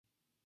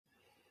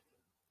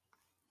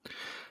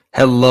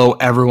Hello,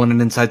 everyone,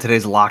 and inside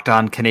today's Locked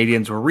On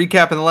Canadiens, we're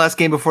recapping the last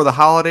game before the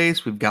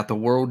holidays. We've got the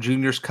World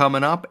Juniors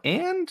coming up,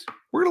 and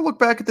we're going to look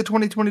back at the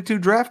 2022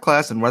 draft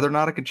class and whether or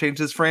not it can change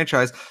this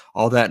franchise.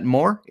 All that and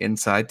more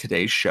inside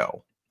today's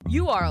show.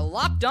 You are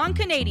Locked On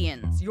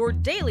Canadiens, your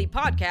daily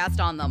podcast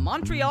on the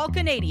Montreal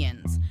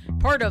Canadiens,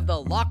 part of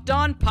the Locked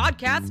On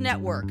Podcast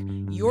Network,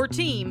 your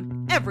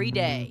team every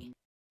day.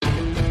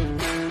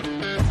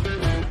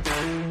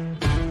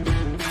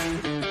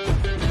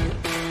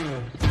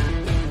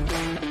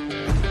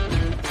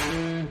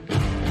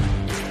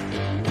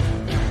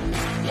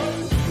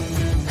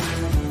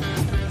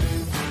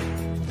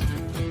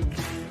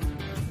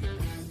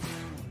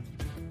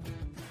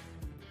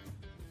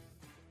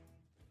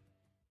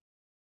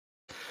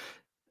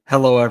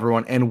 Hello,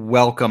 everyone, and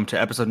welcome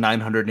to episode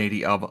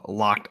 980 of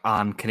Locked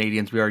On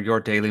Canadiens. We are your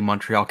daily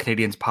Montreal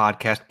Canadiens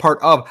podcast, part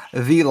of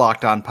the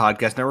Locked On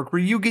Podcast Network,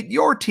 where you get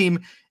your team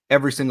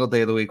every single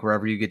day of the week,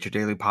 wherever you get your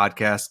daily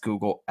podcasts,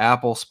 Google,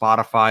 Apple,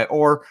 Spotify,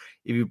 or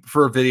if you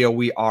prefer video,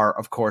 we are,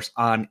 of course,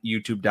 on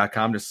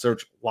youtube.com. Just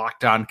search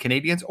Locked On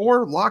Canadiens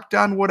or Locked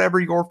On whatever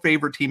your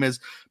favorite team is,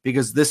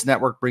 because this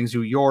network brings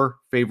you your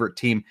favorite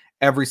team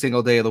every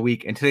single day of the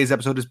week. And today's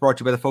episode is brought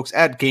to you by the folks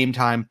at Game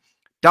Time.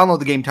 Download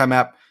the Game Time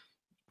app,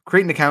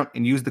 create an account,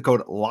 and use the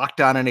code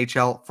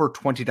LOCKEDONNHL for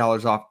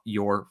 $20 off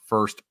your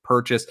first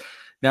purchase.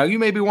 Now, you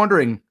may be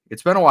wondering,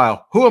 it's been a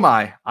while. Who am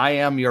I? I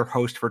am your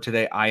host for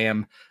today. I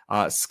am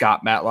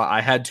Scott Matla.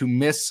 I had to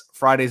miss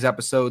Friday's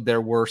episode.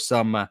 There were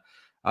some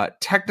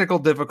technical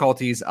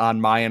difficulties on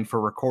my end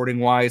for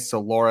recording-wise, so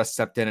Laura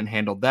stepped in and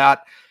handled that.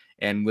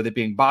 And with it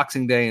being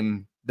Boxing Day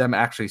and them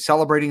actually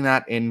celebrating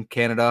that in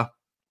Canada,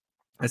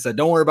 I said,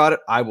 don't worry about it.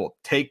 I will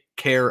take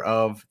care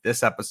of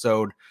this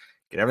episode,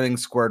 get everything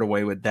squared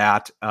away with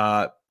that.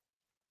 First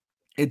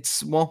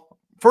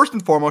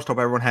and foremost, hope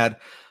everyone had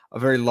a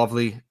very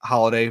lovely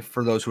holiday.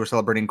 For those who are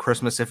celebrating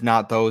Christmas, if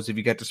not those, if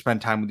you get to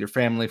spend time with your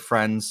family,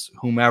 friends,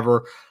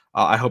 whomever,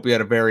 I hope you had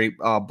a very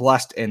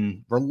blessed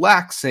and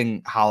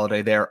relaxing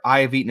holiday there. I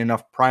have eaten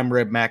enough prime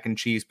rib, mac and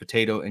cheese,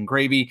 potato, and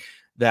gravy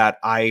that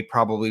I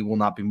probably will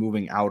not be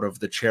moving out of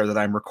the chair that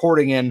I'm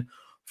recording in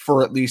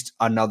for at least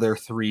another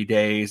 3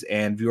 days.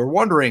 And if you were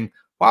wondering,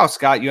 wow,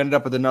 Scott, you ended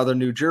up with another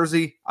New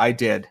Jersey. I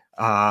did.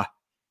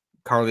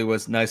 Carly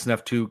was nice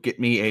enough to get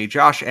me a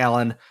Josh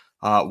Allen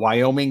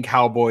Wyoming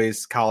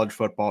Cowboys college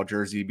football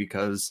jersey,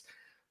 because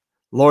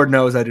Lord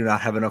knows I do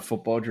not have enough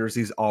football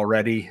jerseys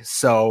already.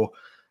 So,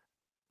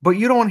 but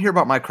you don't want to hear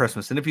about my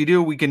Christmas. And if you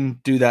do, we can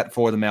do that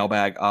for the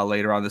mailbag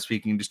later on this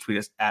week. You can just tweet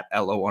us at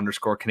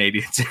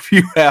LO_Canadiens if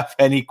you have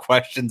any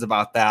questions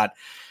about that.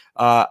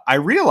 I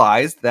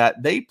realized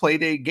that they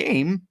played a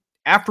game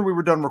after we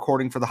were done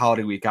recording for the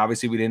holiday week.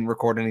 Obviously, we didn't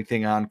record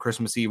anything on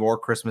Christmas Eve or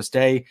Christmas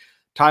Day.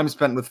 Time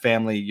spent with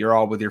family. You're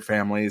all with your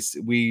families.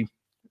 We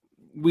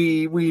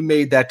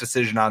made that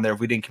decision on there. If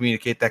we didn't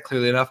communicate that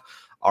clearly enough,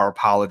 our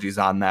apologies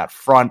on that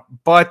front.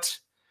 But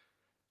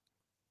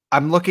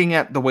I'm looking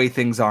at the way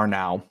things are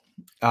now.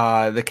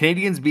 The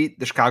Canadiens beat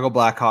the Chicago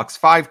Blackhawks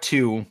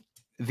 5-2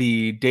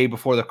 the day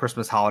before the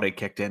Christmas holiday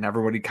kicked in.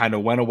 Everybody kind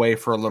of went away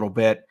for a little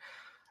bit.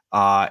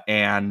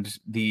 And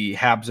the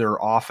Habs are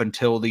off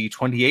until the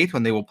 28th,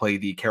 when they will play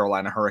the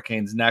Carolina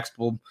Hurricanes next.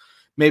 We'll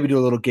maybe do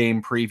a little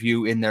game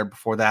preview in there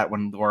before that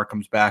when Laura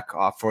comes back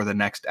for the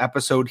next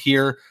episode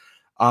here.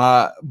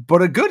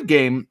 But a good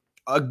game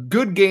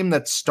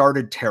that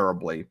started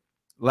terribly.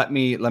 Let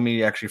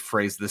me actually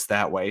phrase this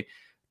that way.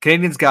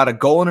 Canadiens got a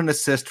goal and an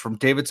assist from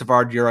David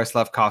Savard, Juraj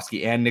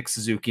Slafkovsky, and Nick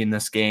Suzuki in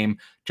this game.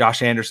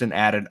 Josh Anderson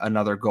added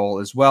another goal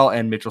as well,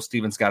 and Mitchell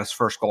Stevens got his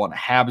first goal in a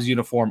Habs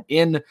uniform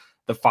in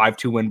the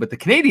 5-2 win. But the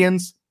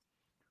Canadiens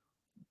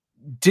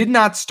did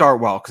not start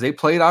well, because they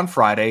played on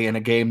Friday in a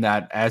game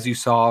that, as you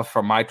saw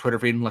from my Twitter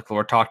feed and like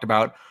Laura talked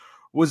about,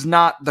 was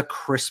not the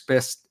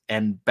crispest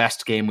and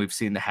best game we've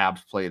seen the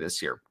Habs play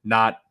this year.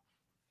 Not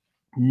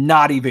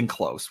even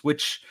close,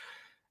 which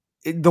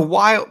the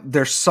Wild,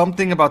 there's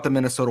something about the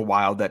Minnesota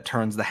Wild that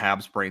turns the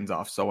Habs brains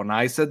off. So when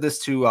I said this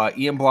to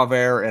Ian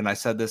Boisvert, and I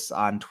said this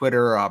on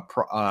Twitter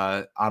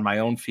on my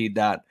own feed,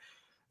 that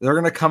they're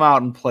going to come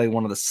out and play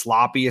one of the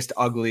sloppiest,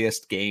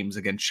 ugliest games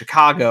against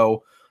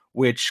Chicago,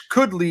 which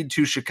could lead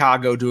to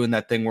Chicago doing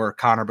that thing where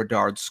Connor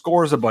Bedard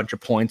scores a bunch of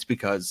points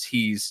because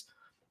he's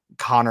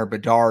Connor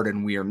Bedard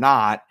and we are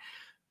not.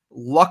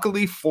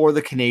 Luckily for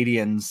the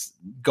Canadiens,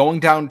 going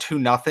down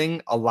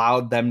 2-0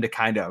 allowed them to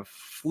kind of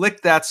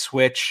flick that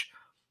switch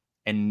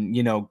and,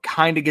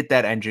 kind of get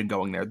that engine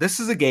going there. This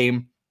is a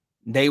game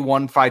they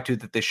won 5-2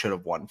 that they should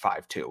have won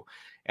 5-2.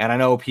 And I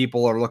know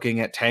people are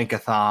looking at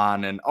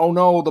Tankathon and, oh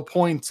no, the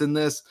points in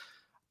this.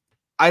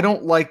 I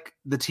don't like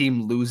the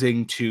team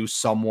losing to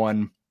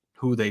someone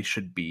who they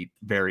should beat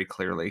very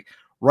clearly.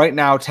 Right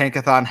now,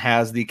 Tankathon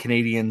has the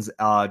Canadiens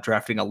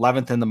drafting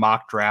 11th in the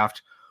mock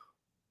draft,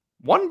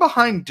 one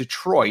behind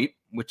Detroit,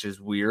 which is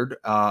weird,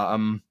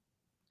 and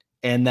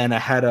then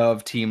ahead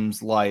of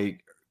teams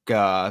like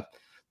the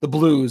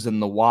Blues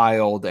and the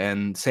Wild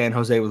and San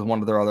Jose with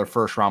one of their other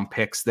first-round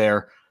picks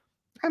there.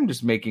 I'm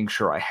just making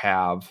sure I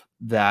have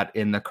that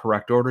in the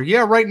correct order.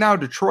 Yeah, right now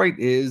Detroit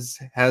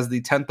has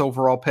the 10th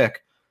overall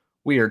pick.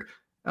 Weird.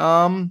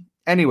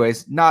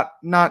 Anyways,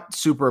 not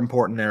super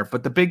important there,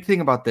 but the big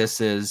thing about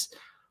this is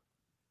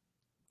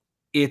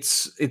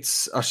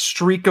it's a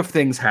streak of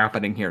things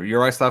happening here.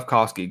 Juraj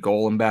Slafkovsky,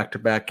 goal in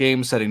back-to-back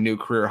games, setting new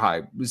career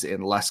highs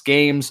in less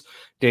games.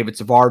 David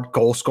Savard,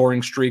 goal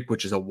scoring streak,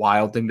 which is a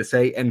wild thing to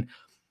say. And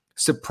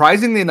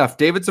surprisingly enough,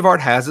 David Savard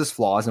has his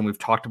flaws, and we've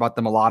talked about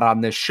them a lot on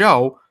this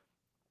show.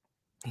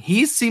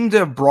 He seemed to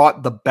have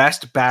brought the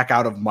best back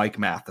out of Mike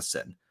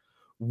Matheson,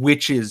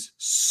 which is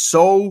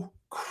so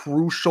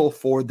crucial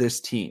for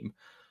this team.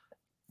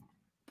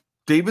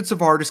 David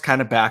Savard is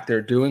kind of back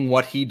there doing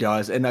what he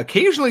does and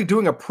occasionally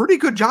doing a pretty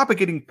good job of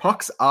getting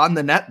pucks on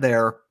the net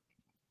there.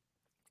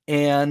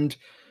 And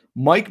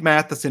Mike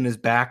Matheson is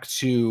back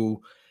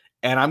to,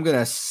 and I'm going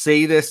to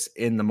say this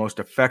in the most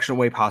affectionate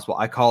way possible,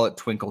 I call it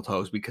twinkle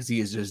toes, because he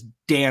is just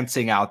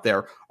dancing out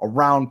there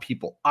around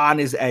people, on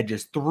his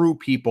edges, through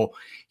people.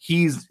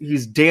 He's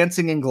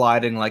dancing and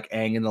gliding like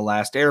Aang in The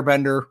Last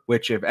Airbender,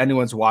 which if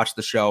anyone's watched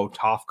the show,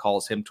 Toph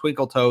calls him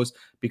twinkle toes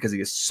because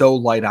he is so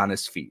light on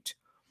his feet.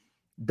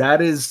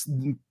 That is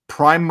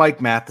prime Mike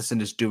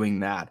Matheson is doing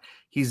that.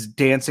 He's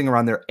dancing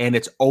around there, and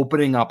it's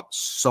opening up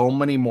so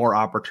many more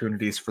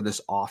opportunities for this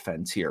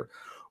offense here.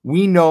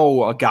 We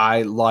know a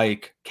guy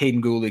like Caden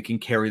Gooley can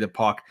carry the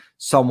puck.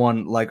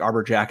 Someone like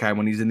Arbor Jacki,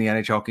 when he's in the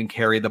NHL, can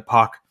carry the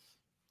puck.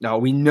 Now,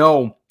 we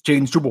know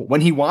Jaden Struble,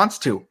 when he wants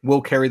to,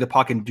 will carry the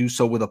puck and do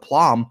so with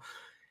aplomb.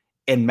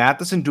 And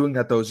Matheson doing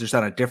that, though, is just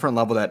on a different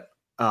level that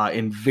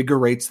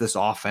invigorates this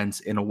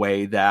offense in a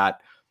way that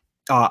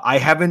I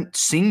haven't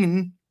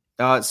seen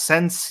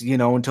since,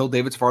 until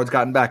David Savard's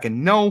gotten back.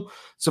 And no,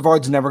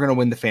 Savard's never going to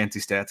win the fancy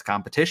stats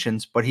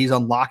competitions, but he's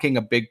unlocking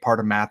a big part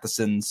of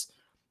Matheson's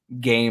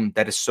game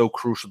that is so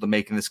crucial to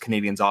making this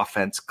Canadiens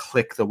offense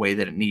click the way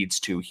that it needs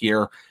to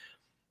here.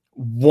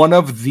 One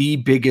of the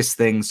biggest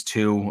things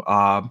too,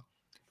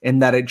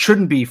 and that it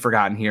shouldn't be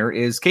forgotten here,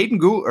 is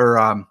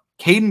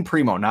Caden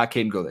Primo, not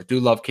Caden Gooley. I do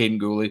love Caden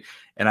Gooley,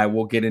 and I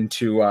will get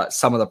into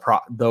some of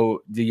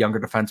the younger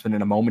defensemen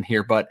in a moment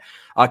here. But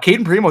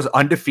Caden Primo is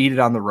undefeated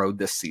on the road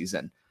this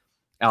season,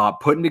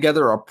 putting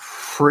together a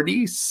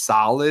pretty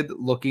solid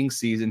looking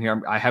season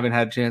here. I haven't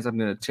had a chance. I'm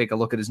going to take a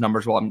look at his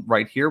numbers while I'm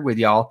right here with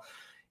y'all.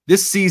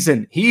 This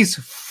season, he's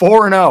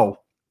 4-0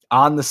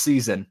 on the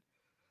season.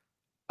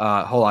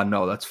 Hold on,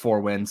 no, that's 4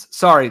 wins.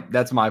 Sorry,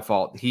 that's my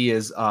fault. He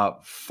is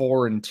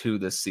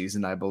 4-2 this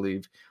season, I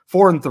believe.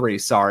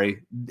 4-3,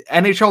 sorry.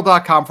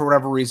 NHL.com, for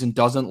whatever reason,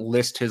 doesn't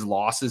list his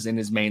losses in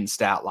his main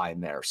stat line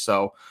there.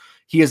 So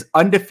he is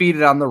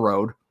undefeated on the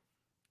road,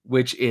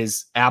 which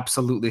is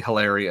absolutely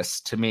hilarious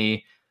to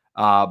me.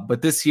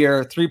 But this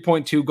year,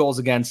 3.2 goals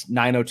against,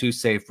 .902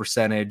 save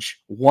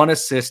percentage, 1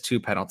 assist, 2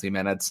 penalty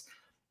minutes.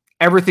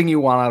 Everything you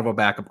want out of a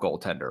backup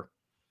goaltender.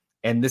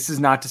 And this is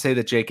not to say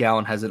that Jake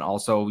Allen hasn't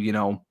also,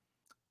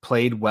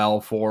 played well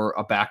for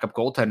a backup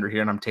goaltender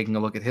here. And I'm taking a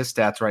look at his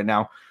stats right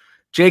now.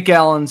 Jake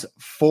Allen's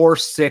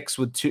 4-6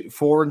 with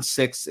 4 and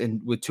 6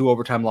 and with 2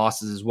 overtime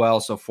losses as well.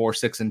 So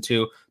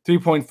 4-6-2,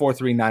 3.43,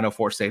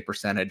 .904 save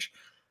percentage.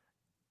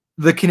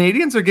 The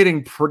Canadiens are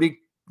getting pretty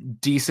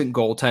decent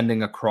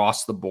goaltending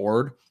across the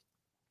board.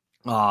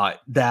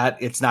 That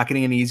it's not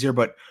getting any easier,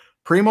 but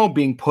Primo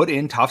being put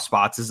in tough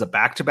spots is a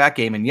back-to-back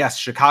game. And yes,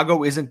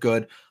 Chicago isn't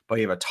good, but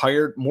you have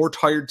a more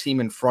tired team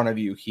in front of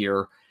you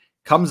here.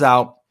 Comes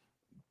out,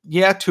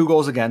 2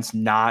 goals against,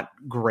 not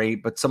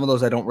great, but some of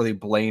those I don't really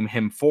blame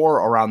him for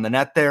around the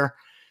net there.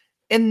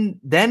 And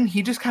then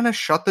he just kind of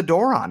shut the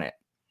door on it.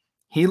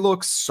 He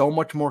looks so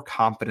much more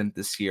confident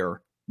this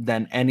year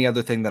than any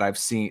other thing that I've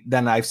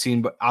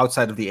seen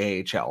outside of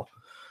the AHL.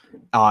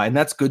 And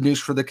that's good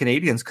news for the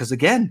Canadiens because,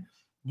 again,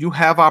 you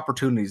have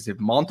opportunities. If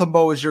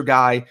Montembeault is your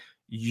guy,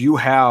 you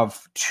have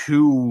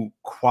 2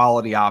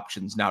 quality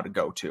options now to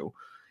go to.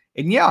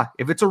 And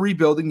if it's a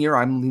rebuilding year,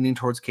 I'm leaning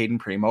towards Caden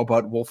Primo,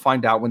 but we'll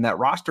find out when that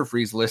roster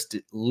freeze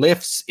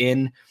lifts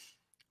in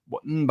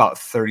about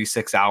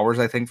 36 hours,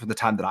 I think, from the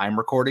time that I'm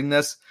recording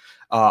this.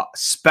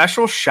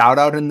 Special shout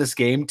out in this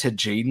game to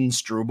Jaden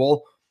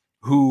Struble,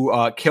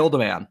 who killed a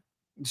man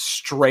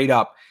straight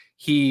up.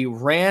 He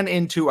ran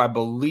into, I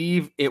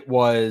believe it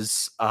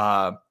was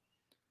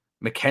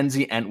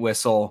Mackenzie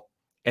Entwistle,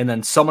 and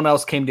then someone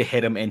else came to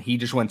hit him, and he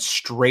just went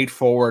straight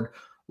forward,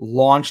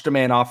 launched a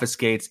man off his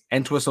skates.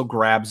 Entwistle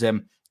grabs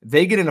him.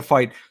 They get in a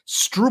fight.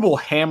 Struble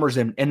hammers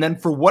him, and then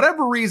for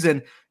whatever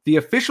reason, the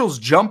officials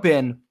jump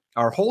in,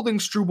 are holding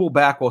Struble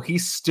back while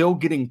he's still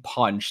getting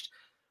punched.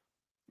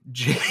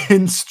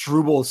 Jaden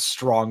Struble is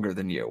stronger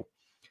than you.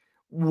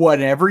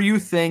 Whatever you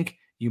think,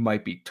 you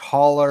might be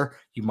taller,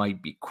 you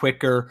might be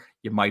quicker,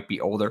 you might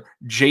be older.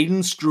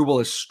 Jaden Struble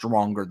is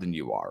stronger than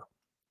you are.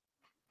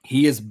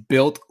 He is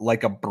built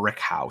like a brick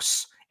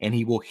house, and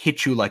he will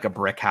hit you like a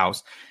brick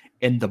house.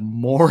 And the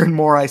more and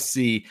more I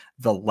see,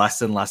 the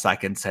less and less I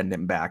can send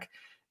him back.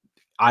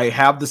 I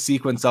have the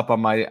sequence up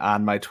on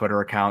my Twitter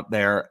account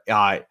there.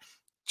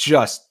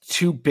 Just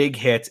 2 big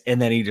hits,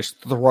 and then he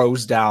just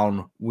throws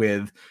down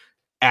with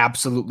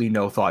absolutely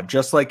no thought,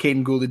 just like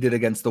Caden Gooley did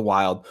against the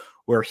Wild.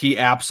 where he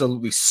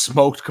absolutely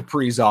smoked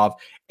Kaprizov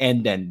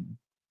and then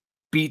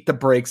beat the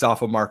brakes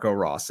off of Marco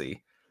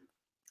Rossi.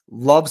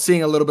 Love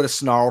seeing a little bit of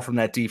snarl from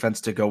that defense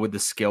to go with the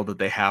skill that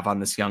they have on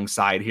this young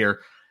side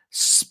here.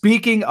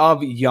 Speaking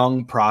of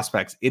young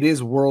prospects, it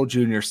is World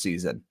Junior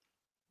season.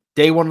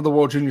 Day one of the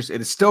World Juniors.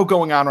 It is still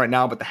going on right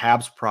now, but the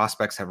Habs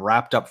prospects have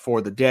wrapped up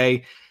for the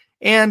day.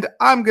 And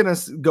I'm going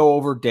to go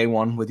over day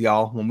one with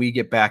y'all when we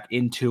get back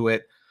into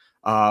it.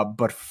 We're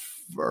going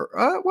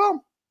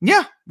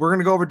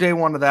to go over day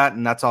one of that,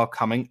 and that's all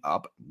coming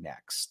up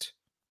next.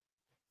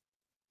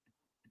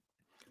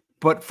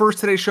 But first,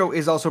 today's show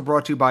is also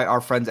brought to you by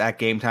our friends at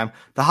Game Time.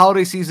 The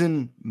holiday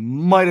season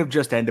might have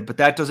just ended, but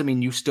that doesn't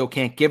mean you still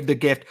can't give the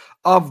gift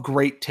of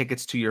great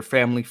tickets to your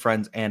family,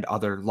 friends, and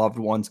other loved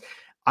ones.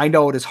 I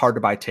know it is hard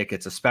to buy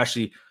tickets,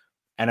 especially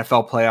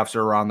NFL playoffs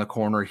are around the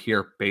corner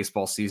here.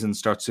 Baseball season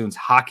starts soon.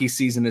 Hockey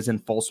season is in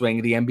full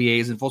swing. The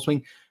NBA is in full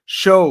swing.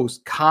 Shows,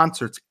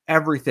 concerts,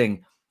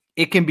 everything.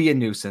 It can be a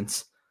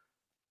nuisance.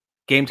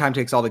 Game Time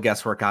takes all the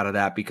guesswork out of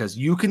that because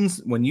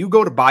when you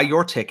go to buy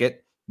your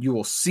ticket, you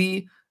will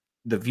see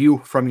the view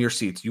from your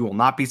seats. You will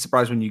not be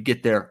surprised when you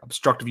get there.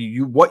 Obstructive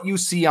view. What you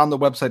see on the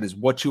website is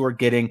what you are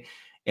getting.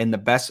 And the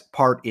best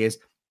part is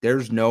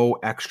there's no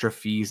extra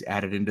fees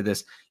added into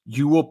this.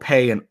 You will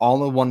pay an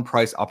all-in-one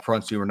price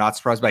upfront, so you are not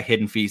surprised by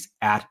hidden fees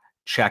at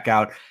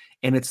checkout.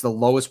 And it's the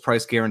lowest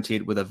price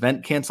guaranteed with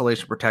event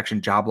cancellation protection,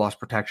 job loss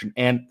protection,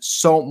 and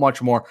so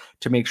much more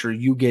to make sure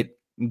you get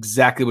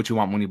exactly what you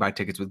want when you buy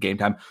tickets with Game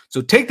Time.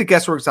 So take the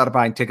guesswork out of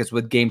buying tickets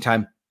with Game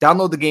Time.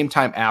 Download the Game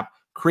Time app.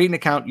 Create an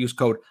account, use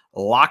code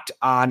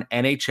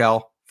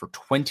LOCKEDONNHL for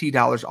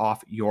 $20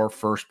 off your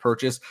first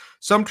purchase.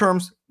 Some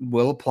terms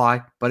will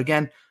apply, but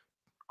again,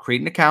 create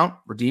an account,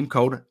 redeem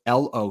code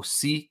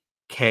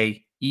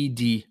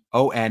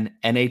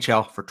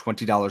LOCKEDONNHL for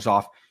 $20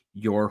 off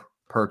your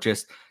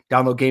purchase.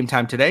 Download Game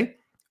Time today.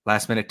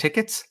 Last minute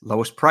tickets,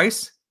 lowest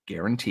price,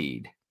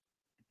 guaranteed.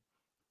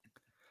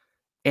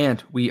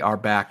 And we are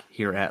back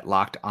here at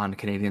Locked On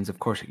Canadiens, of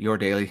course, your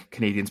daily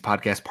Canadiens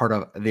podcast, part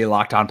of the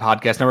Locked On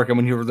Podcast Network. And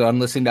when you're done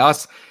listening to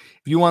us,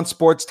 if you want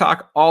sports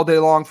talk all day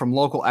long from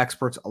local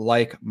experts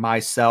like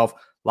myself,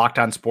 Locked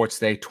On Sports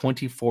Today,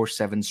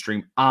 24/7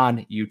 stream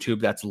on YouTube.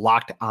 That's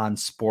Locked On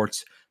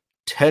Sports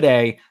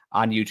Today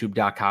on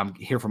YouTube.com.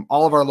 Hear from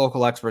all of our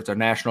local experts, our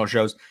national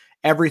shows,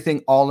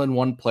 everything all in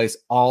one place,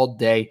 all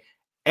day,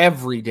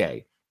 every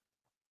day.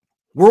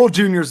 World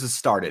Juniors has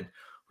started.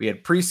 We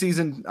had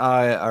preseason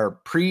or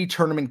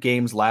pre-tournament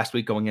games last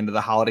week going into the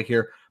holiday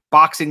here.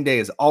 Boxing Day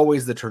is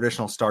always the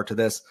traditional start to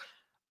this.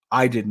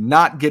 I did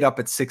not get up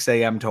at 6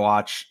 a.m. to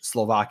watch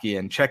Slovakia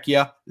and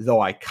Czechia, though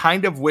I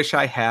kind of wish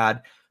I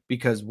had,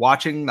 because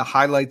watching the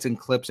highlights and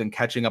clips and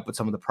catching up with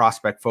some of the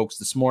prospect folks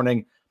this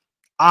morning,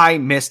 I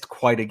missed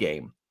quite a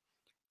game.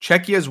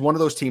 Czechia is one of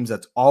those teams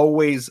that's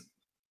always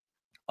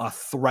a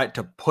threat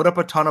to put up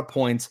a ton of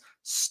points,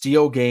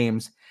 steal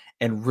games,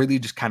 and really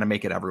just kind of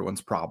make it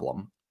everyone's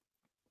problem.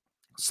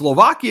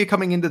 Slovakia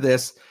coming into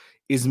this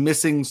is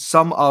missing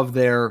some of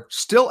their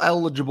still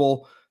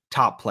eligible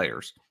top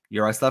players.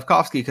 Juraj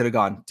Slafkovský could have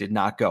gone, did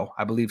not go.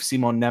 I believe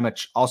Simon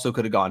Nemec also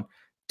could have gone,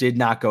 did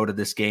not go to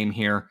this game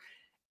here.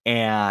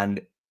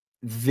 And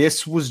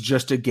this was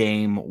just a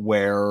game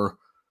where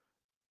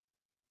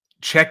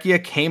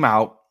Czechia came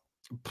out,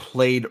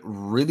 played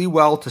really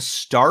well to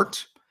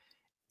start,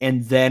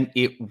 and then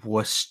it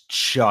was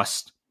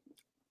just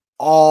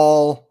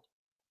all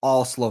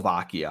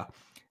Slovakia.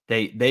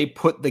 They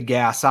put the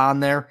gas on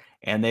there,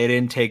 and they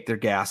didn't take their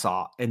gas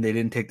off, and they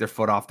didn't take their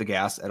foot off the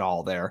gas at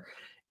all there.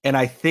 And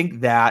I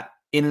think that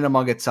in and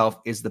among itself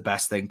is the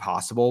best thing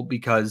possible,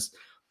 because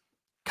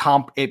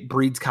it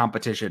breeds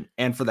competition.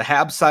 And for the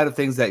Habs side of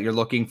things that you're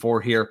looking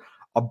for here,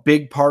 a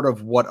big part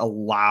of what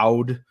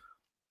allowed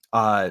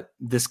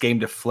this game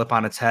to flip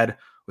on its head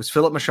was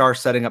Filip Mesar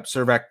setting up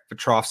Servac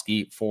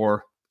Petrovsky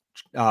for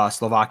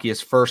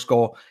Slovakia's first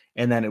goal.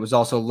 And then it was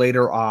also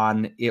later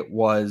on, it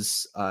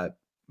was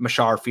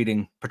Mesar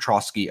feeding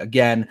Petrovsky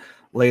again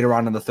later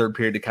on in the third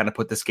period to kind of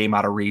put this game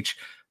out of reach.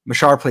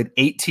 Mesar played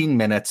 18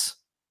 minutes,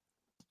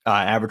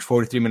 averaged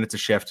 43 minutes a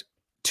shift,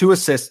 2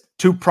 assists,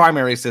 2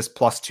 primary assists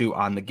plus 2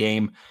 on the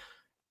game.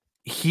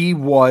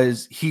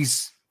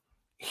 He's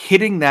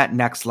hitting that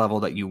next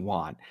level that you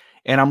want.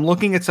 And I'm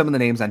looking at some of the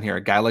names on here.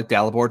 A guy like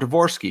Dalibor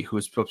Dvorsky, who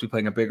is supposed to be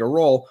playing a bigger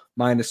role,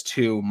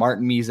 -2.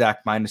 Martin Mizak,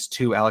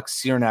 -2.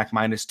 Alex Ciernak,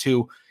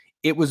 -2.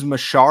 It was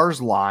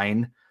Mesar's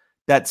line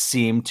that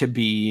seemed to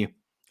be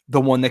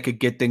the one that could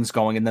get things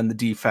going. And then the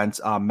defense,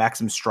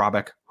 Maxim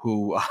Strabek,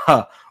 who,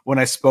 when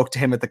I spoke to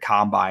him at the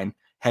Combine,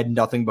 had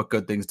nothing but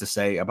good things to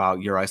say about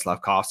Juraj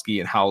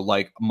Slafkovský and how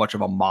much of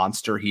a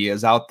monster he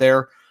is out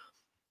there.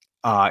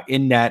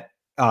 In net,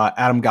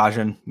 Adam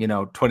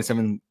Gajan,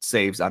 27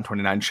 saves on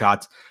 29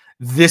 shots.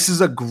 This is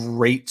a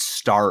great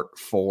start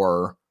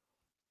for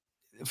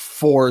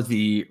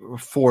Slovakia.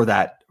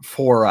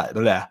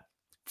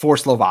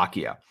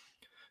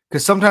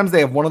 Because sometimes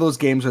they have one of those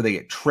games where they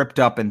get tripped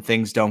up and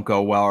things don't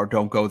go well or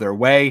don't go their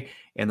way,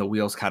 and the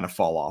wheels kind of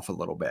fall off a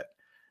little bit.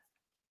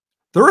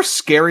 They're a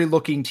scary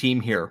looking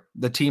team here.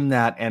 The team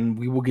that, and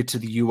we will get to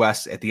the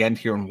U.S. at the end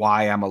here and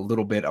why I'm a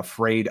little bit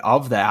afraid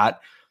of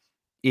that,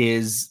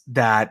 is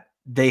that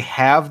they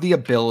have the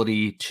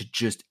ability to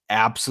just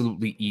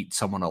absolutely eat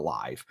someone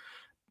alive.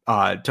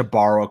 To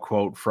borrow a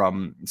quote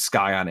from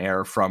Sky on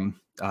Air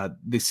from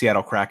the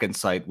Seattle Kraken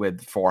site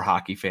with 4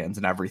 hockey fans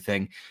and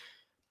everything.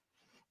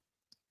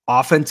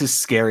 Offense is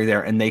scary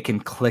there, and they can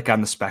click on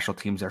the special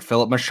teams there.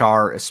 Philip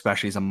Machar,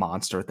 especially, is a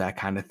monster at that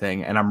kind of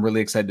thing, and I'm really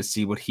excited to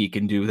see what he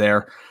can do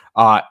there.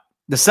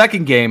 The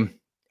second game,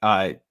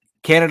 Canada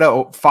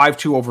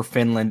 5-2 over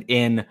Finland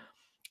in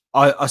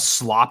a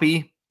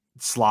sloppy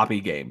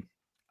game.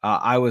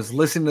 I was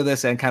listening to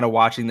this and kind of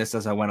watching this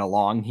as I went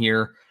along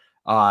here.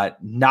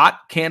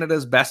 Not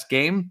Canada's best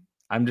game.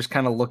 I'm just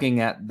kind of looking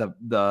at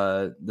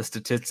the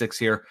statistics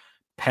here.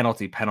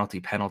 Penalty.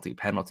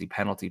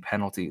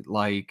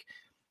 Like,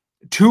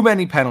 too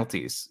many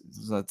penalties.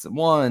 So that's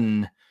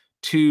 1,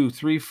 2,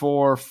 3,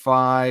 4,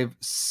 5,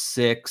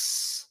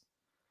 6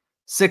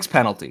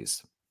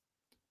 penalties.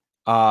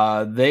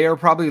 They are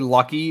probably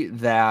lucky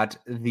that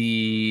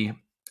the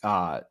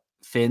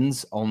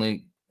Finns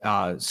only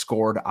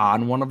scored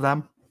on one of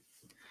them.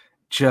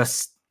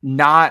 Just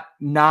not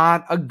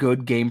a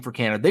good game for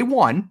Canada. They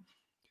won,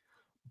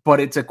 but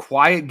it's a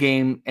quiet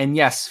game. And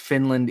yes,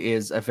 Finland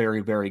is a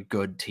very, very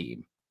good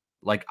team.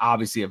 Like,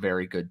 obviously a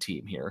very good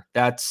team here.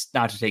 That's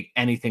not to take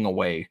anything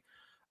away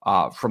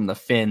from the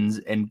Finns.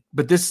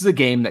 But this is a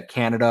game that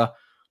Canada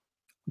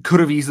could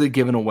have easily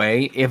given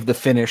away if the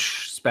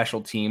Finnish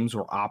special teams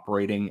were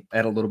operating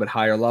at a little bit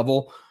higher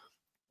level.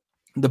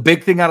 The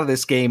big thing out of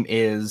this game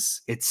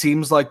is it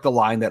seems like the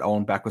line that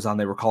Owen Beck was on,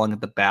 they were calling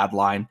it the bad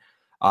line.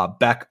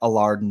 Beck,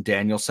 Allard, and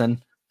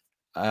Danielson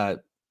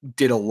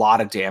did a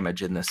lot of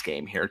damage in this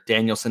game here.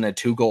 Danielson had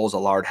 2 goals.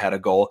 Allard had a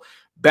goal.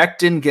 Beck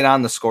didn't get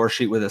on the score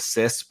sheet with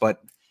assists,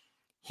 but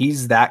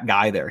he's that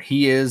guy there.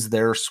 He is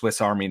their Swiss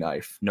Army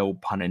knife. No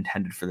pun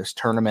intended for this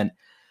tournament.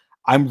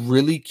 I'm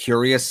really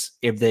curious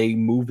if they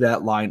move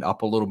that line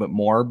up a little bit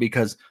more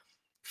because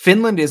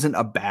Finland isn't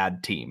a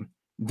bad team.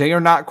 They are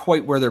not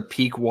quite where their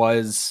peak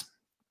was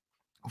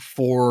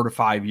 4 to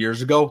 5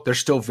 years ago. They're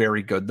still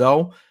very good,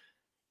 though.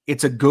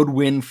 It's a good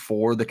win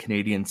for the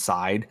Canadian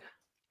side,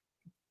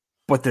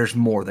 but there's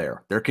more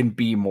there. There can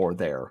be more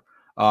there.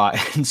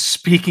 And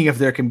speaking of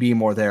there can be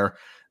more there,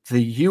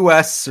 the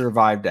U.S.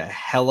 survived a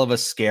hell of a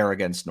scare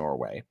against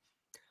Norway.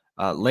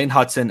 Lane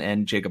Hudson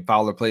and Jacob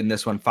Fowler played in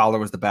this one. Fowler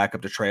was the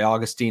backup to Trey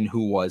Augustine,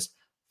 who was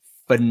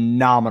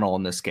phenomenal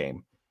in this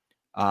game.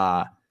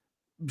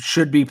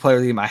 Should be player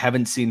of the game. I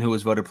haven't seen who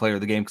was voted player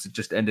of the game because it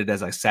just ended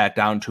as I sat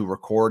down to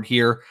record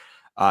here.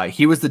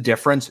 He was the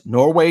difference.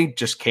 Norway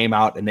just came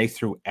out and they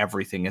threw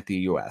everything at the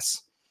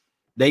U.S.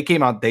 They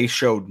came out. They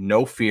showed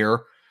no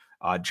fear.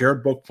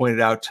 Jared Book pointed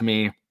out to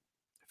me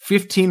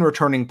 15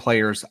 returning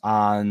players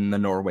on the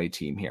Norway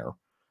team here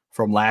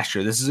from last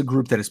year. This is a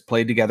group that has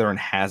played together and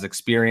has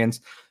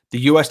experience. The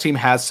U.S. team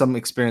has some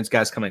experienced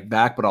guys coming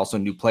back, but also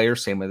new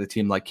players, same with a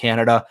team like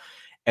Canada,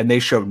 and they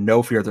showed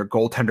no fear. Their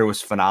goaltender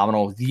was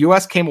phenomenal. The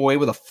U.S. came away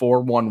with a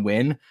 4-1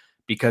 win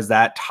because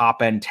that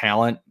top-end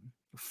talent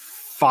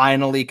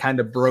finally kind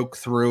of broke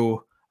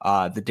through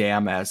the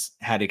dam, as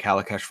Hattie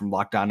Kalakash from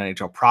Locked On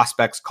NHL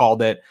Prospects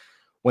called it.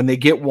 When they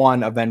get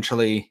one,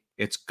 eventually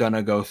it's going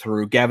to go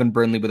through. Gavin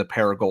Brindley with a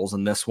pair of goals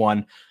in this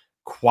one.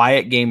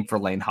 Quiet game for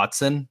Lane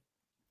Hudson.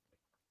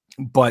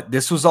 But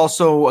this was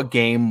also a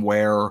game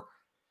where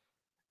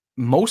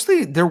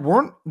mostly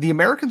the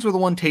Americans were the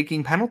one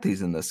taking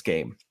penalties in this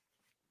game.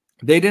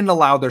 They didn't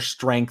allow their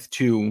strength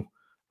to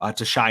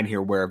shine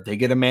here, where they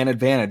get a man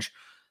advantage.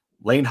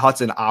 Lane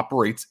Hudson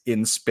operates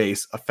in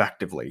space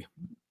effectively.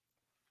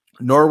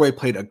 Norway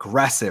played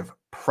aggressive,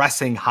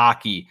 pressing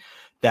hockey.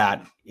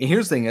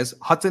 Here's the thing is,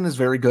 Hudson is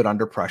very good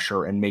under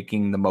pressure and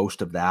making the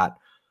most of that.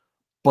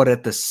 But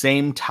at the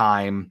same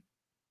time,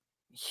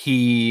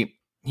 he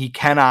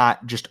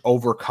cannot just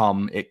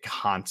overcome it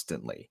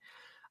constantly.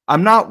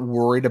 I'm not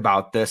worried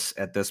about this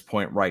at this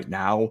point right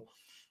now.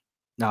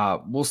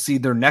 We'll see.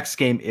 Their next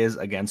game is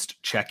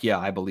against Czechia,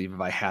 I believe, if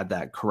I had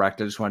that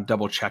correct. I just want to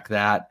double check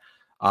that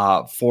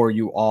for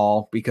you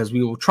all, because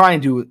we will try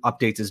and do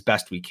updates as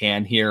best we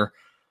can here.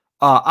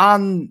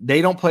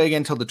 They don't play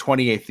again until the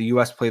 28th. The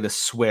U.S. play the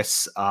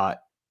Swiss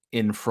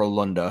in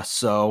Frölunda.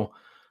 So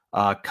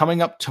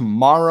coming up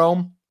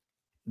tomorrow,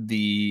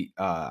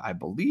 I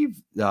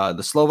believe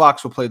the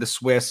Slovaks will play the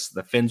Swiss,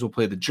 the Finns will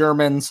play the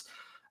Germans,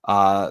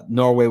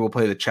 Norway will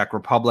play the Czech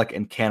Republic,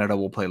 and Canada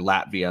will play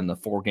Latvia in the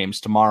 4 games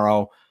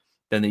tomorrow.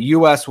 Then the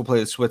U.S. will play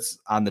the Swiss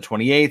on the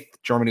 28th.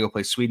 Germany will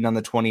play Sweden on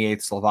the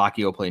 28th.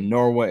 Slovakia will play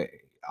Norway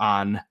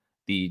on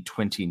the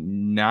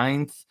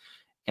 29th.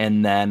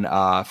 And then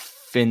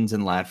Finns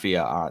and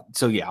Latvia.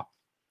 So yeah,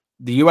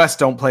 the U.S.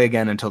 don't play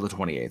again until the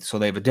 28th. So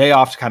they have a day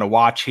off to kind of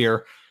watch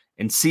here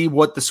and see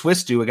what the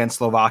Swiss do against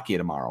Slovakia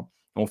tomorrow.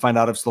 And we'll find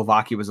out if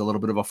Slovakia was a little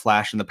bit of a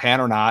flash in the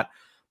pan or not.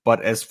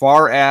 But as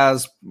far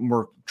as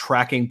we're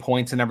tracking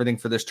points and everything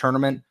for this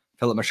tournament,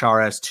 Philip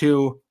Machar has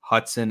 2,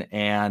 Hudson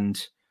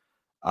and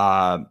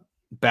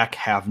Beck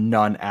have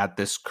none at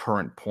this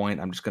current point.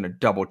 I'm just going to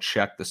double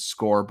check the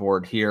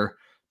scoreboard here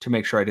to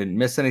make sure I didn't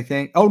miss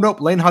anything. Oh, nope.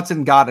 Lane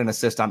Hudson got an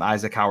assist on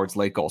Isaac Howard's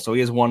late goal. So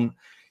he has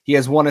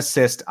one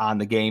assist on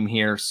the game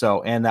here.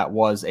 So, and that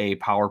was a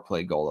power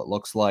play goal, it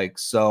looks like.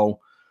 So,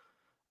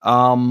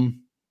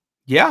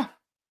 yeah,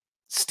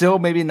 still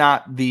maybe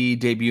not the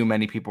debut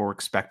many people were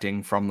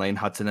expecting from Lane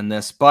Hudson in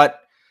this, but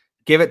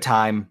give it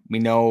time. We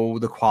know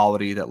the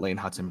quality that Lane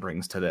Hudson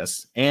brings to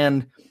this.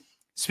 And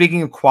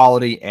speaking of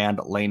quality and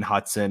Lane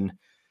Hudson,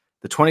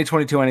 the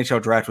 2022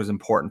 NHL Draft was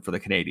important for the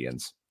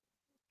Canadiens.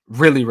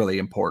 Really, really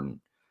important.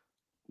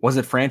 Was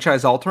it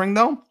franchise altering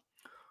though?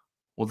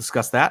 We'll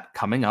discuss that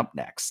coming up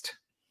next.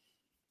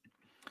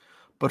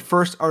 But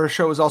first, our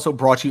show is also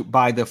brought to you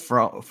by the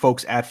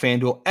folks at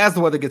FanDuel. As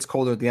the weather gets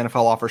colder, the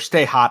NFL offers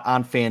stay hot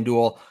on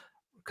FanDuel,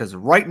 because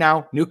right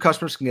now, new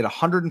customers can get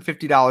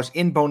 $150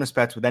 in bonus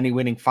bets with any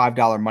winning $5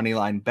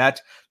 moneyline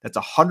bet. That's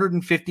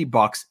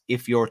 $150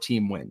 if your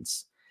team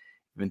wins.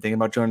 You've been thinking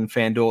about joining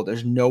FanDuel,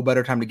 there's no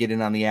better time to get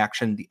in on the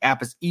action. The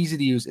app is easy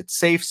to use. It's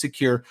safe,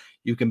 secure.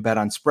 You can bet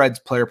on spreads,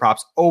 player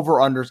props,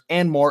 over-unders,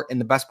 and more.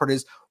 And the best part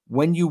is,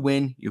 when you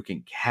win, you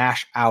can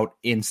cash out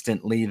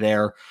instantly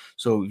there.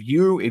 So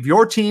if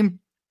your team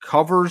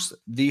covers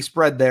the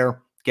spread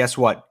there, guess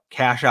what?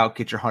 Cash out,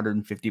 get your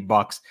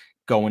 $150.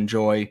 Go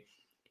enjoy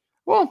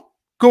some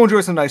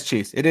nice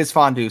cheese. It is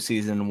fondue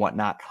season and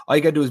whatnot. All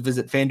you got to do is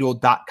visit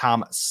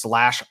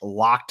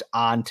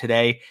FanDuel.com/lockedon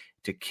today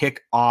to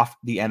kick off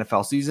the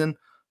NFL season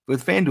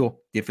with FanDuel,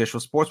 the official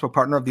sportsbook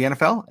partner of the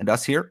NFL and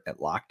us here at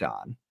Locked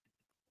On.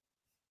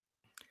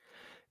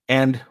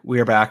 And we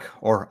are back,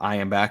 or I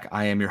am back.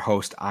 I am your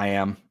host. I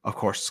am, of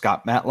course,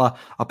 Scott Matla.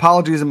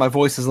 Apologies if my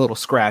voice is a little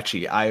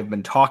scratchy. I've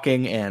been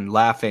talking and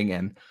laughing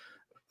and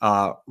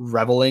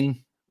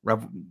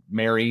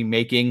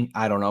merry-making,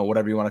 I don't know,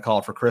 whatever you want to call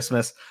it, for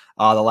Christmas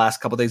the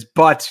last couple of days.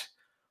 But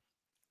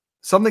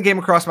something came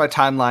across my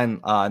timeline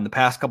in the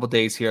past couple of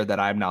days here that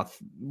I'm now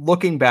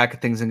looking back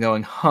at things and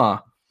going,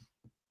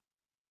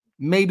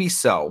 maybe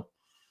so.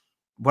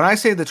 When I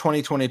say the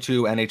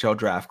 2022 NHL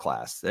Draft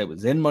class, it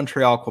was in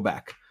Montreal,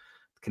 Quebec.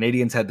 The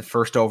Canadiens had the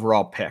first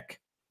overall pick.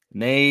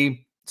 And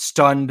they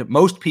stunned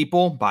most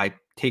people by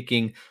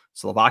taking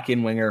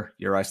Slovakian winger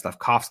Juraj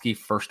Slafkovský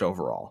first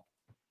overall.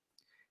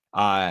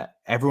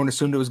 Everyone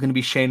assumed it was going to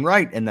be Shane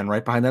Wright, and then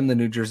right behind them, the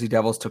New Jersey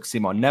Devils took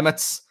Simon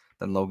Nemec.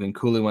 Then Logan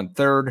Cooley went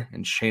third,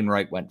 and Shane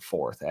Wright went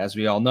fourth. As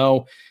we all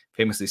know,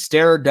 famously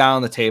stared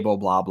down the table,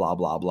 blah, blah,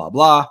 blah, blah,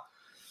 blah.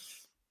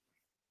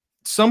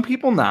 Some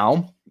people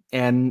now,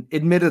 and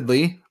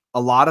admittedly,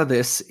 a lot of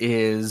this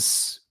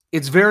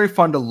it's very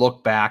fun to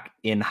look back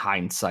in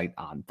hindsight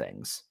on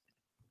things.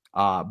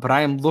 But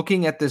I am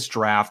looking at this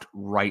draft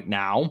right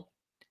now,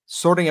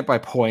 sorting it by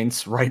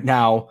points right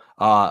now.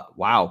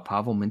 Wow,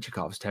 Pavel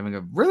Mintyukov is having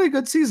a really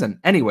good season.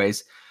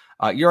 Anyways,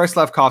 Juraj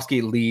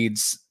Slafkovský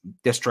leads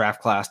this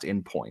draft class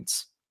in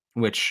points,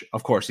 which,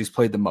 of course, he's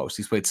played the most.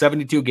 He's played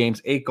 72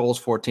 games, 8 goals,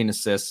 14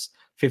 assists,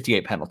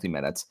 58 penalty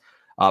minutes.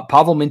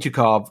 Pavel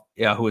Mintyukov,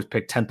 who was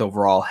picked 10th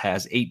overall,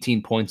 has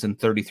 18 points in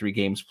 33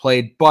 games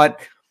played,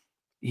 but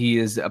he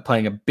is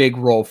playing a big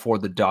role for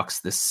the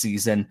Ducks this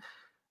season.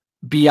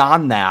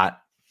 Beyond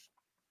that,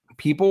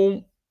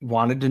 people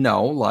wanted to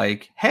know,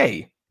 like,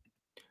 hey,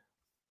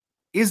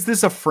 is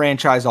this a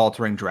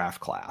franchise-altering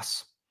draft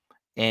class?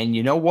 And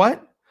you know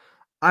what?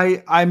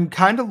 I'm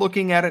kind of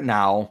looking at it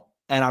now,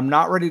 and I'm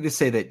not ready to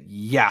say that,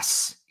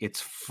 yes, it's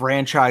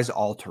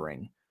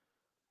franchise-altering,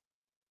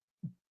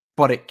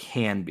 but it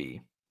can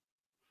be.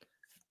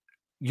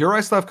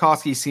 Juraj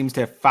Slafkovský seems to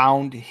have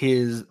found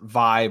his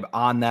vibe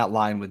on that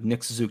line with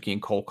Nick Suzuki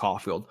and Cole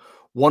Caulfield.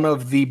 One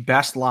of the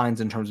best lines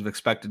in terms of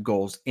expected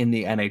goals in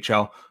the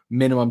NHL,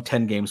 minimum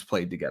 10 games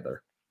played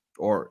together,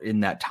 or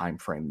in that time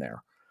frame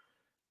there.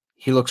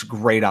 He looks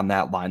great on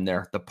that line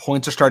there. The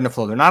points are starting to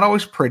flow. They're not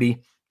always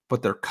pretty,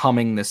 but they're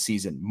coming this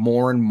season.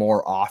 More and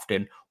more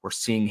often, we're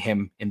seeing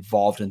him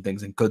involved in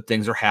things, and good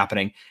things are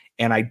happening.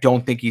 And I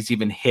don't think he's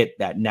even hit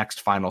that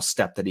next final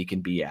step that he can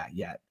be at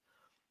yet.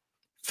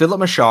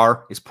 Philip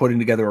Machar is putting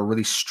together a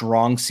really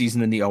strong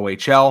season in the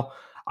OHL.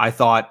 I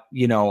thought,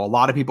 a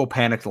lot of people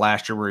panicked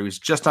last year where he was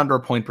just under a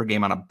point per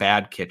game on a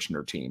bad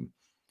Kitchener team.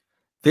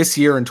 This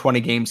year in 20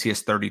 games, he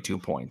has 32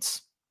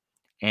 points,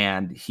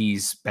 and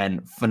he's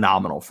been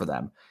phenomenal for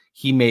them.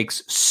 He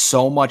makes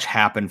so much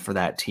happen for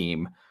that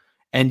team.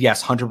 And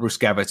yes, Hunter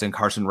Bruskevitz and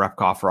Carson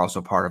Repkov are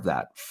also part of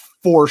that,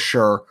 for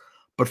sure.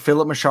 But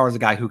Philip Machar is a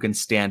guy who can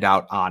stand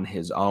out on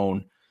his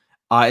own.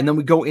 And then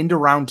we go into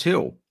round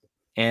 2.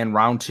 And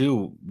round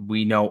 2,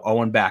 we know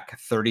Owen Beck,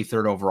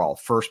 33rd overall,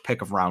 first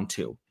pick of round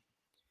 2.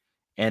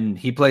 And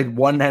he played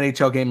one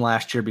NHL game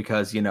last year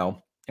because,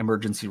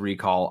 emergency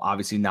recall.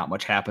 Obviously, not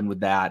much happened with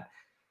that.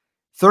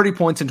 30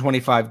 points in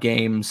 25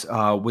 games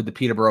with the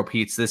Peterborough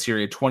Petes this year.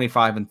 He had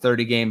 25 in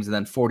 30 games and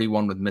then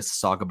 41 with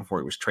Mississauga before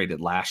he was traded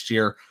last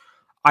year.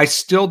 I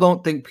still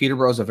don't think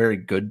Peterborough is a very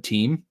good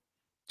team.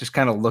 Just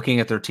kind of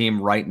looking at their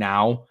team right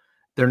now,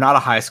 they're not a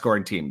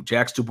high-scoring team.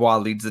 Jacques Dubois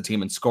leads the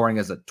team in scoring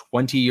as a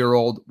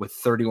 20-year-old with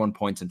 31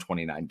 points in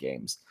 29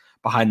 games.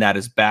 Behind that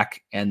is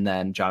Beck, and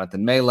then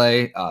Jonathan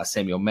Melee,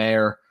 Samuel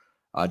Mayer.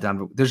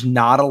 There's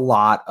not a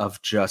lot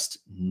of just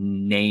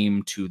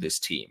name to this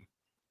team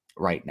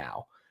right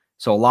now.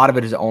 So a lot of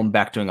it is Owen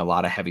Beck doing a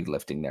lot of heavy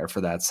lifting there for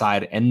that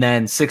side. And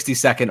then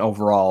 62nd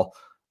overall,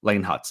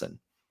 Lane Hudson.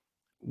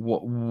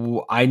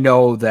 I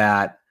know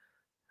that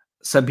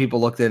some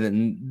people looked at it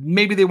and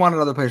maybe they wanted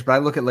other players, but I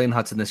look at Lane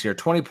Hudson this year,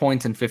 20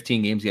 points in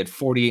 15 games. He had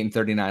 48 and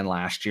 39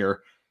 last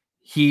year.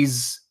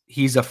 He's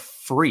a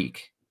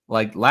freak.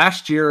 Like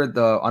last year,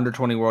 the under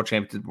 20 world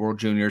champions, world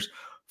juniors,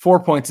 4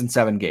 points in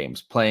 7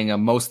 games, playing a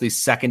mostly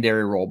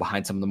secondary role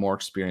behind some of the more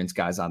experienced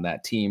guys on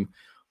that team.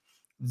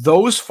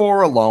 Those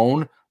 4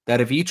 alone, that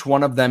if each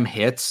one of them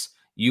hits,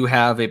 you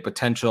have a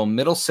potential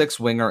middle 6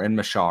 winger in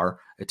Machar,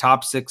 a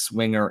top 6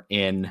 winger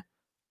in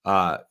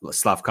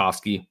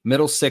Slavkovsky,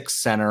 middle 6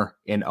 center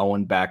in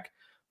Owen Beck,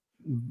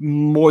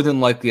 more than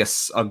likely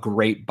a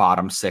great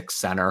bottom 6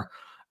 center,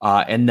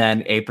 and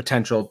then a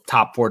potential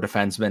top 4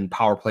 defenseman,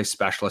 power play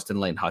specialist in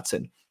Lane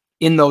Hudson.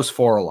 In those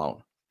 4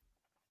 alone.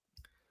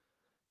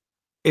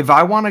 If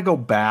I want to go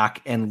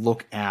back and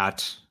look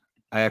at,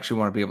 I actually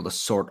want to be able to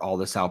sort all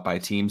this out by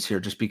teams here,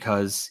 just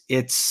because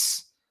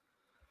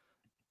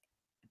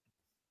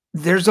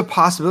there's a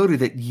possibility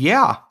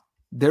that,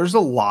 there's a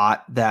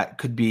lot that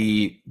could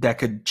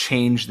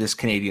change this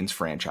Canadiens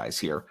franchise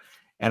here.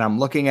 And I'm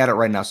looking at it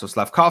right now. So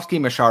Slavkovsky,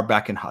 Machar,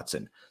 Beck, and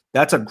Hudson.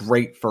 That's a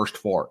great first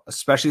 4,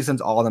 especially since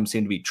all of them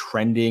seem to be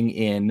trending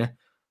in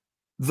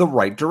the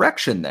right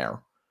direction there.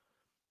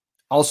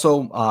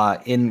 Also,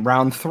 in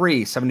round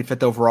 3,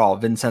 75th overall,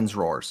 Vincenz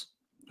Rohrs,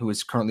 who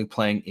is currently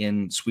playing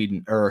in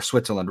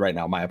Switzerland right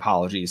now. My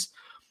apologies.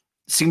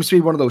 Seems to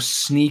be one of those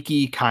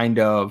sneaky kind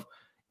of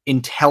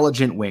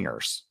intelligent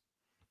wingers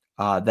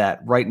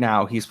that right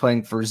now he's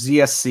playing for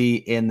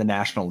ZSC in the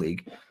National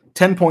League.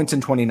 10 points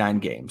in 29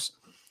 games.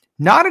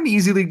 Not an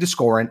easy league to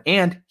score in,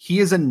 and he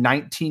is a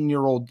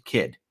 19-year-old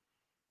kid.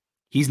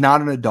 He's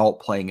not an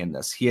adult playing in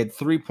this. He had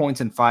 3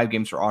 points in 5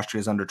 games for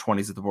Austria's under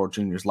 20s at the World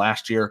Juniors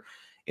last year.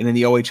 And in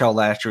the OHL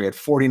last year, he had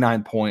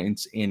 49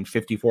 points in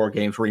 54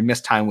 games where he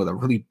missed time with a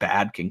really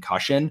bad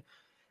concussion.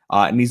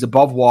 And he's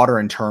above water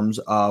in terms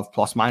of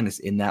plus minus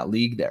in that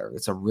league there.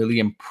 It's a really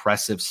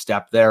impressive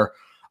step there.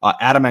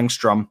 Adam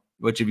Engstrom,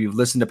 which if you've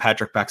listened to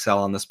Patrick Bexell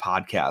on this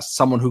podcast,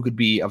 someone who could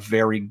be a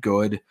very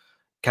good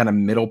kind of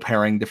middle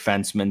pairing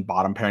defenseman,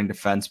 bottom pairing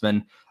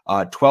defenseman,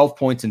 12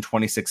 points in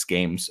 26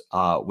 games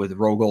with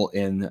Rogel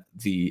in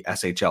the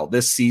SHL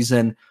this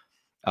season.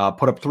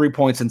 Put up 3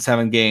 points in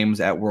 7 games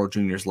at World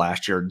Juniors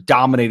last year,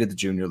 dominated the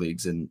junior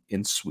leagues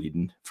in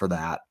Sweden for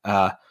that.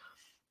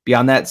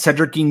 Beyond that,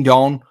 Cedric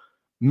Guindon,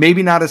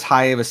 maybe not as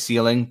high of a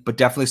ceiling, but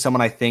definitely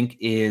someone I think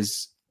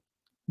he's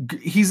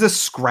a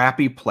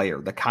scrappy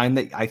player, the kind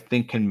that I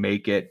think can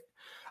make it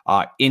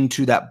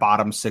into that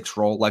bottom 6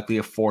 role, likely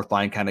a 4th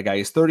line kind of guy.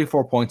 He's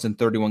 34 points in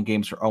 31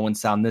 games for Owen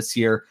Sound this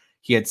year.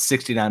 He had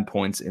 69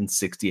 points in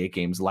 68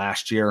 games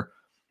last year.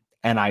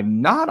 And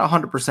I'm not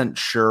 100%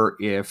 sure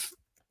if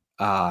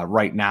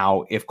right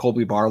now, if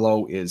Colby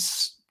Barlow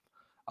is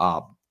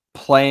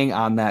playing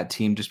on that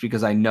team, just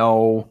because I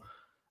know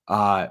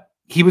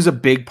he was a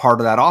big part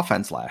of that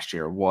offense last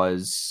year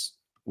was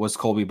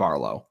Colby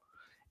Barlow.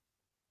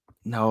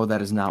 No,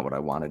 that is not what I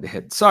wanted to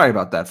hit. Sorry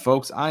about that,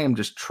 folks. I am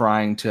just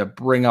trying to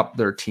bring up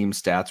their team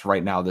stats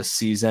right now this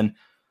season.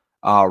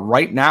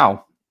 Right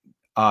now,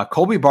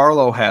 Colby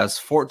Barlow has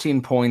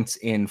 14 points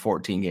in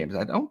 14 games.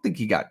 I don't think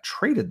he got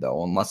traded,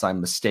 though, unless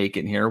I'm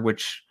mistaken here,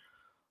 which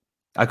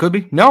I could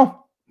be.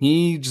 No,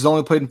 he just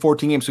only played in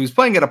 14 games. So he's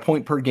playing at a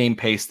point per game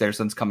pace there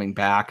since coming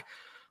back.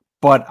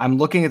 But I'm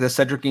looking at the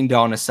Cedric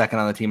Guindon as second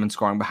on the team and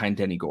scoring behind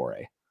Denny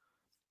Gore.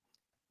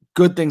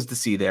 Good things to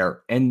see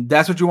there. And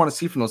that's what you want to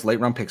see from those late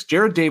round picks.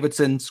 Jared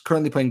Davidson's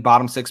currently playing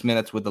bottom 6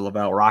 minutes with the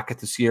Laval Rocket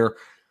this year.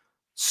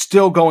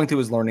 Still going through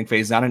his learning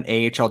phase, not an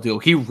AHL deal.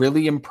 He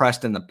really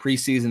impressed in the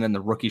preseason and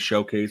the rookie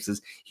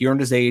showcases. He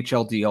earned his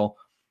AHL deal.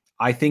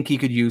 I think he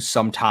could use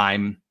some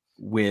time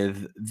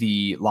with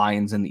the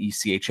Lions and the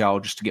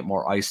ECHL just to get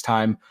more ice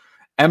time.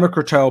 Emma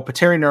Croteau,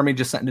 Petteri Nurmi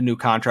just signed a new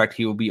contract.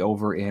 He will be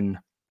over in,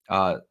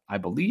 I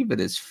believe it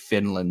is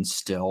Finland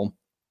still.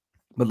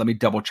 But let me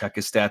double check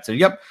his stats. So,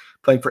 yep,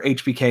 playing for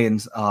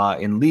HBK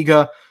in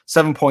Liga,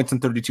 7 points in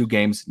 32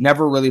 games.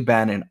 Never really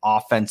been an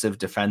offensive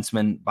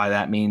defenseman by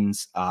that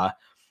means.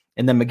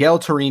 And then Miguel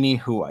Torini,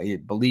 who I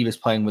believe is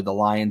playing with the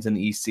Lions in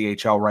the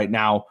ECHL right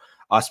now,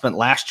 spent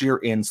last year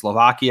in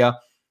Slovakia.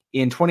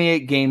 In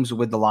 28 games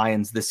with the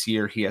Lions this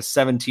year, he has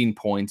 17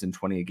 points in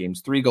 28 games,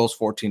 3 goals,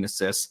 14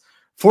 assists,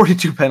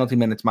 42 penalty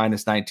minutes,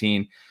 minus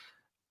 19,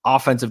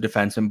 offensive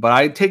defenseman. But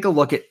I take a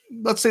look at,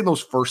 let's say,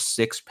 those first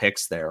 6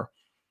 picks there.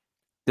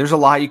 There's a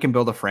lot you can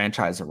build a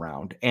franchise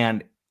around.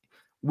 And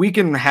we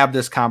can have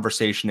this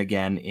conversation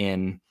again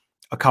in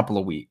a couple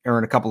of weeks or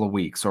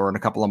in a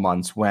couple of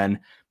months when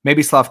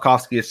maybe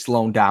Slavkovsky is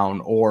slowing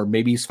down or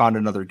maybe he's found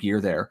another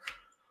gear there.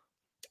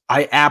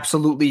 I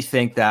absolutely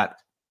think that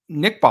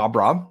Nick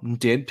Bobrow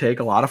did take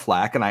a lot of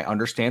flack, and I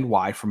understand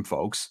why from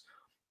folks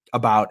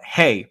about,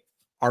 hey,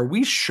 are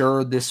we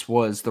sure this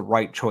was the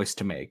right choice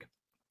to make?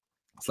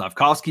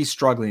 Slavkovsky's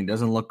struggling,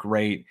 doesn't look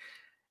great.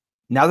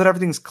 Now that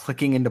everything's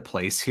clicking into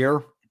place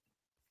here,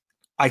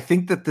 I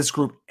think that this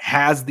group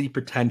has the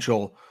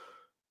potential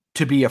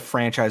to be a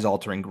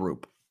franchise-altering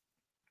group.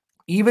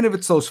 Even if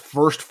it's those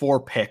first 4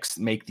 picks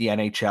make the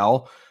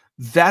NHL,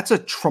 that's a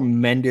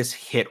tremendous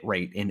hit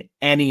rate in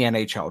any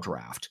NHL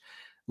draft,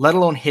 let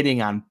alone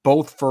hitting on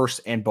both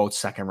first and both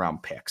second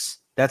round picks.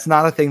 That's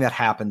not a thing that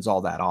happens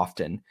all that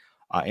often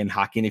in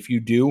hockey. And if you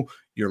do,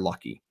 you're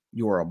lucky.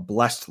 You are a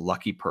blessed,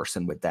 lucky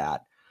person with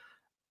that.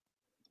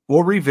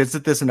 We'll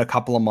revisit this in a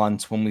couple of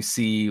months when we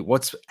see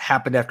what's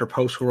happened after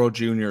post-World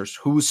Juniors,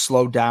 who's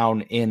slowed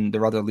down in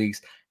their other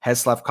leagues.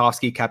 Has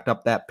Slavkovsky kept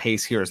up that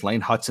pace here? Is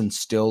Lane Hudson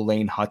still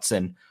Lane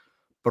Hudson?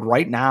 But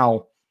right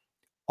now,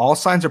 all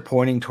signs are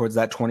pointing towards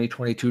that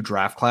 2022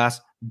 draft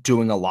class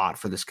doing a lot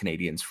for this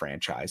Canadiens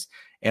franchise.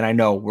 And I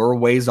know we're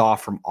ways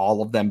off from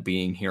all of them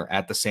being here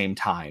at the same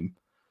time,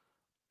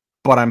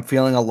 but I'm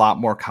feeling a lot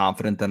more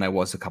confident than I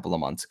was a couple of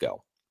months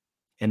ago.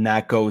 And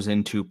that goes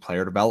into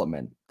player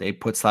development. They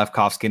put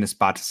Slavkovsky in a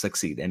spot to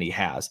succeed, and he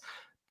has.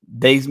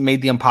 They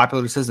made the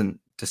unpopular decision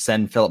to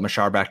send Philip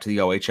Machar back to the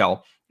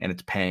OHL, and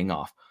it's paying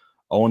off.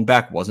 Owen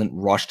Beck wasn't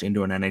rushed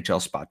into an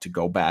NHL spot to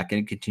go back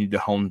and continue to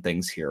hone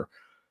things here.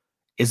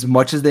 As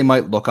much as they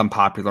might look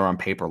unpopular on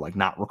paper, like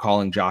not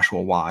recalling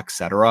Joshua Waugh,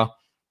 etc.,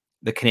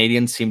 the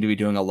Canadiens seem to be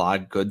doing a lot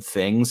of good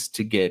things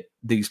to get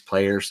these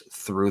players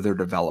through their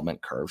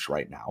development curves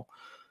right now.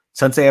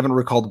 Since they haven't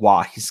recalled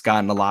Waugh, he's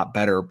gotten a lot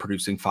better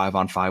producing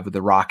 5-on-5 with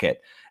the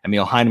Rocket.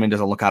 Emil Heineman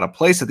doesn't look out of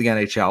place at the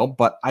NHL,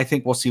 but I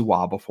think we'll see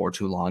Waugh before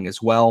too long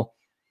as well.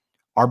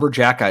 Arbor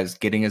Xhekaj is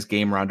getting his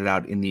game rounded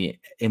out in the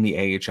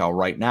AHL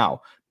right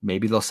now.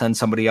 Maybe they'll send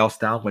somebody else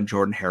down when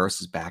Jordan Harris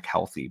is back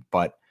healthy,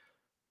 but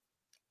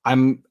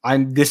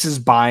this is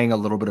buying a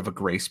little bit of a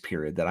grace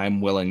period that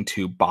I'm willing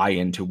to buy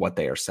into what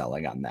they are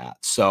selling on that.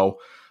 So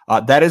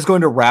that is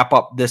going to wrap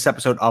up this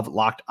episode of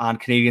Locked On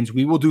Canadiens.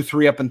 We will do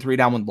 3 Up and 3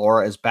 Down when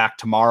Laura is back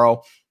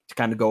tomorrow to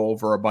kind of go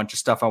over a bunch of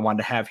stuff. I wanted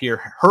to have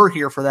her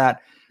here for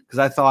that because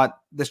I thought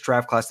this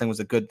draft class thing was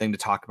a good thing to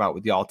talk about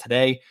with y'all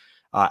today.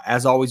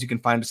 As always, you can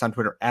find us on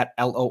Twitter at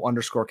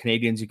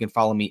 @LO_Canadiens. You can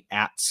follow me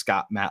at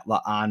Scott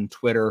Matla on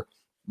Twitter.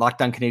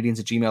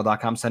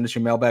 LockedOnCanadiens@gmail.com. Send us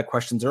your mailbag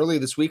questions early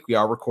this week. We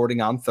are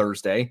recording on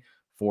Thursday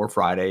for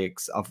Friday,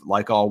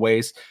 like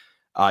always.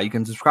 You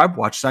can subscribe,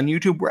 watch us on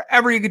YouTube,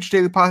 wherever you get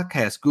your daily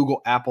podcast,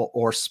 Google, Apple,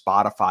 or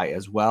Spotify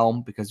as well,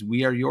 because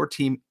we are your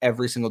team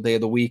every single day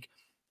of the week.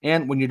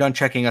 And when you're done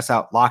checking us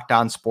out, Locked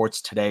On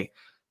Sports Today,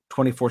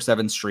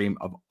 24/7 stream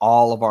of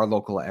all of our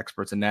local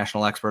experts and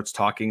national experts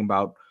talking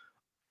about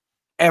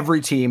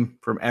every team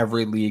from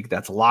every league.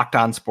 That's Locked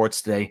On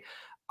Sports Today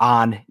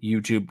on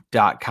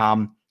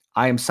YouTube.com.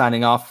 I am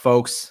signing off,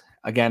 folks.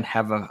 Again,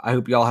 I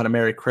hope you all had a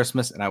Merry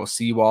Christmas, and I will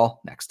see you all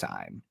next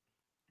time.